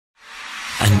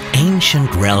An ancient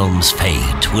realm's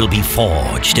fate will be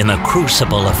forged in a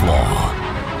crucible of war.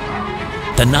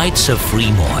 The Knights of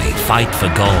Freemoy fight for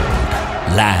gold,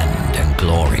 land, and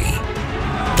glory.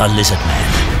 The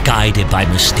Lizardmen, guided by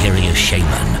mysterious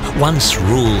shaman, once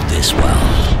ruled this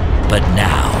world, but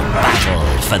now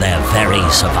battle for their very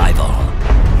survival.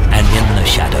 And in the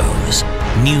shadows,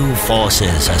 new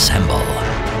forces assemble.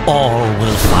 All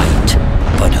will fight,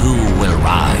 but who will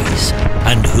rise,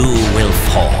 and who will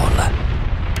fall?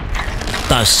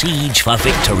 The siege for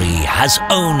victory has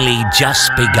only just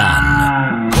begun.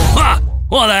 Ha!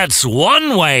 Well, that's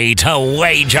one way to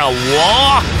wage a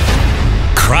war!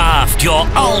 Craft your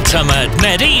ultimate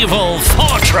medieval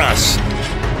fortress!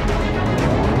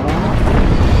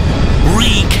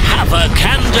 Wreak havoc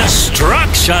and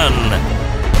destruction!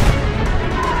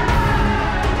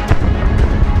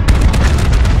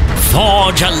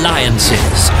 Forge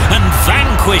alliances and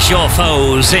vanquish your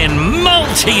foes in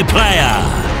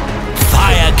multiplayer!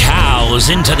 Fire cows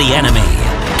into the enemy,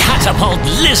 catapult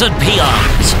lizard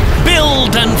peons,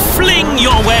 build and fling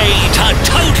your way to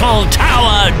total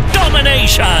tower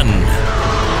domination!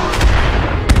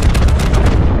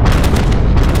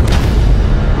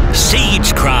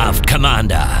 Siegecraft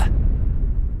Commander